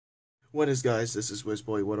What is, guys, this is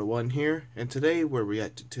Wizboy 101 here, and today we're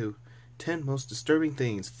reacting to 10 most disturbing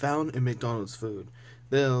things found in McDonald's food.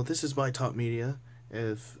 Now, this is by Top Media.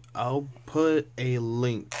 I'll put a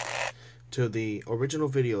link to the original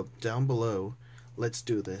video down below. Let's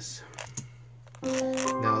do this.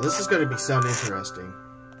 Now, this is going to sound interesting.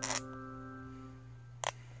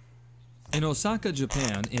 In Osaka,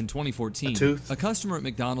 Japan, in 2014, a customer at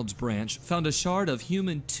McDonald's branch found a shard of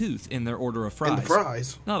human tooth in their order of fries. And the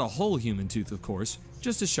fries? Not a whole human tooth, of course,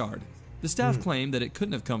 just a shard. The staff claimed that it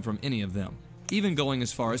couldn't have come from any of them, even going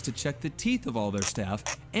as far as to check the teeth of all their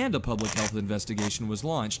staff, and a public health investigation was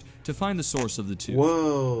launched to find the source of the tooth.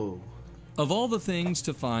 Whoa. Of all the things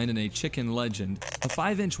to find in a chicken legend, a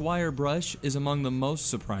 5-inch wire brush is among the most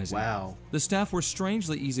surprising. Wow. The staff were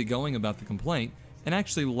strangely easygoing about the complaint, and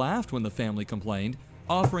actually laughed when the family complained,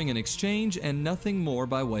 offering an exchange and nothing more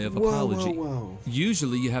by way of apology. Whoa.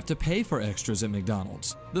 Usually you have to pay for extras at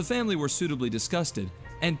McDonald's. The family were suitably disgusted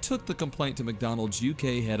and took the complaint to McDonald's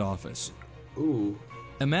UK head office. Ooh.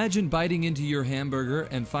 Imagine biting into your hamburger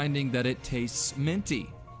and finding that it tastes minty.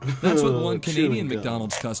 That's what one Canadian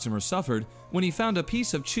McDonald's customer suffered when he found a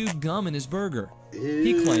piece of chewed gum in his burger.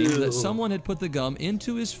 He claimed that someone had put the gum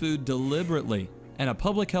into his food deliberately, and a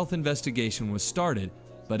public health investigation was started,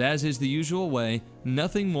 but as is the usual way,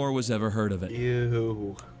 nothing more was ever heard of it.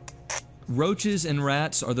 Ew. Roaches and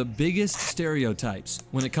rats are the biggest stereotypes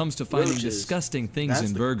when it comes to finding disgusting things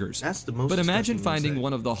in burgers. That's the most but imagine finding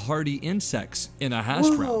one of the hardy insects in a hash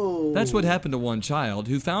brown. That's what happened to one child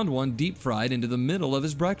who found one deep fried into the middle of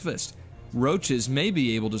his breakfast. Roaches may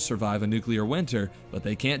be able to survive a nuclear winter, but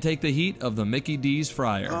they can't take the heat of the Mickey D's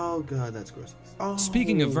fryer. Oh god, that's gross. Oh.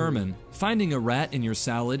 Speaking of vermin, finding a rat in your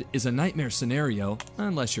salad is a nightmare scenario,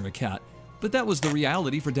 unless you're a cat. But that was the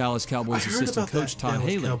reality for Dallas Cowboys assistant coach Todd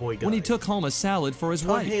Haley when he took home a salad for his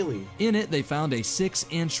wife. In it, they found a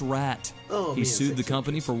 6-inch rat. He sued the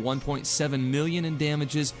company for $1.7 million in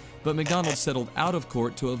damages, but McDonald's settled out of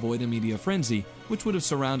court to avoid a media frenzy, which would have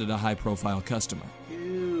surrounded a high-profile customer.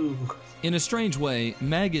 Ew. In a strange way,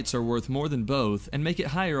 maggots are worth more than both and make it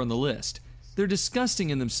higher on the list. They're disgusting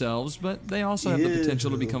in themselves, but they also have the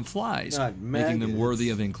potential to become flies, making them worthy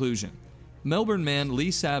of inclusion. Melbourne man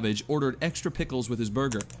Lee Savage ordered extra pickles with his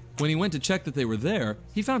burger. When he went to check that they were there,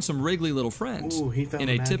 he found some wriggly little friends. In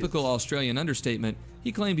a typical Australian understatement,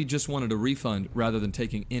 he claimed he just wanted a refund rather than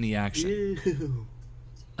taking any action. Ew.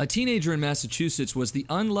 A teenager in Massachusetts was the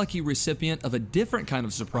unlucky recipient of a different kind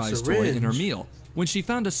of surprise toy in her meal when she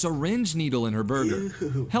found a syringe needle in her burger.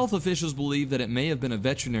 Health officials believe that it may have been a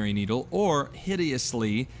veterinary needle or,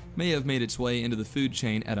 hideously, may have made its way into the food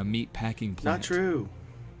chain at a meat packing plant. Not true.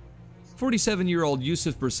 47-year-old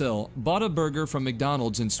Yusuf Brazil bought a burger from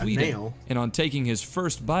McDonald's in Sweden, and on taking his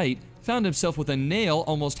first bite, found himself with a nail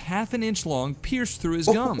almost half an inch long pierced through his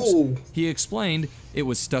gums. He explained, "It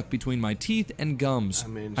was stuck between my teeth and gums.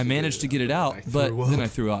 I managed to get it out, but then I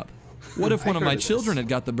threw up. What if one of my children had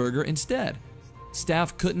got the burger instead?"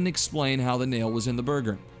 Staff couldn't explain how the nail was in the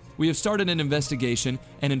burger. "We have started an investigation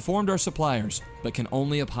and informed our suppliers, but can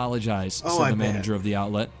only apologize," said the manager of the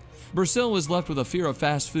outlet. Brazil was left with a fear of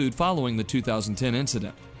fast food following the 2010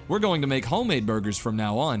 incident. "We're going to make homemade burgers from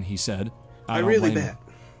now on," he said. I really bet.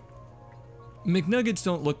 McNuggets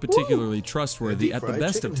don't look particularly trustworthy at the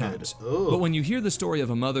best of times, but when you hear the story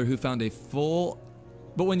of a mother who found a full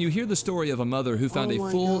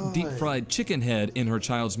deep-fried chicken head in her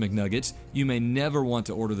child's McNuggets, you may never want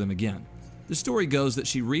to order them again. The story goes that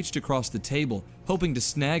she reached across the table, hoping to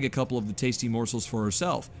snag a couple of the tasty morsels for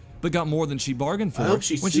herself, but got more than she bargained for when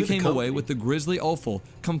she came away with the grisly offal,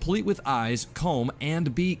 complete with eyes, comb,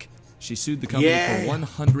 and beak. She sued the company for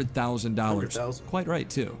 $100,000. Quite right,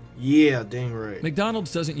 too. Yeah, dang right.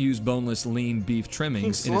 McDonald's doesn't use boneless lean beef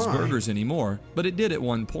trimmings in its burgers anymore, but it did at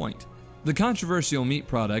one point. The controversial meat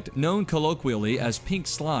product, known colloquially as pink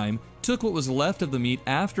slime, took what was left of the meat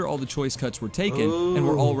after all the choice cuts were taken and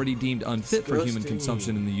were already deemed unfit for human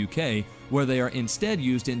consumption in the UK, where they are instead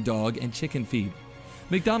used in dog and chicken feed.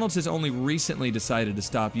 McDonald's has only recently decided to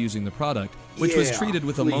stop using the product, which was treated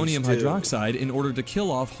with ammonium hydroxide in order to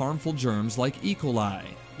kill off harmful germs like E. coli.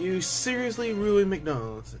 You seriously ruined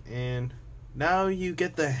McDonald's, and now you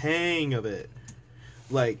get the hang of it.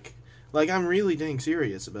 Like I'm really dang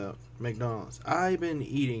serious about McDonald's. I've been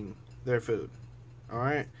eating their food,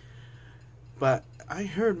 alright? But I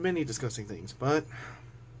heard many disgusting things, but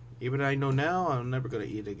even I know now, I'm never going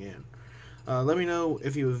to eat it again. Let me know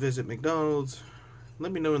if you visit McDonald's.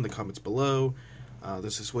 Let me know in the comments below.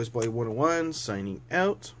 This is Wizboy 101 signing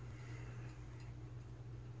out.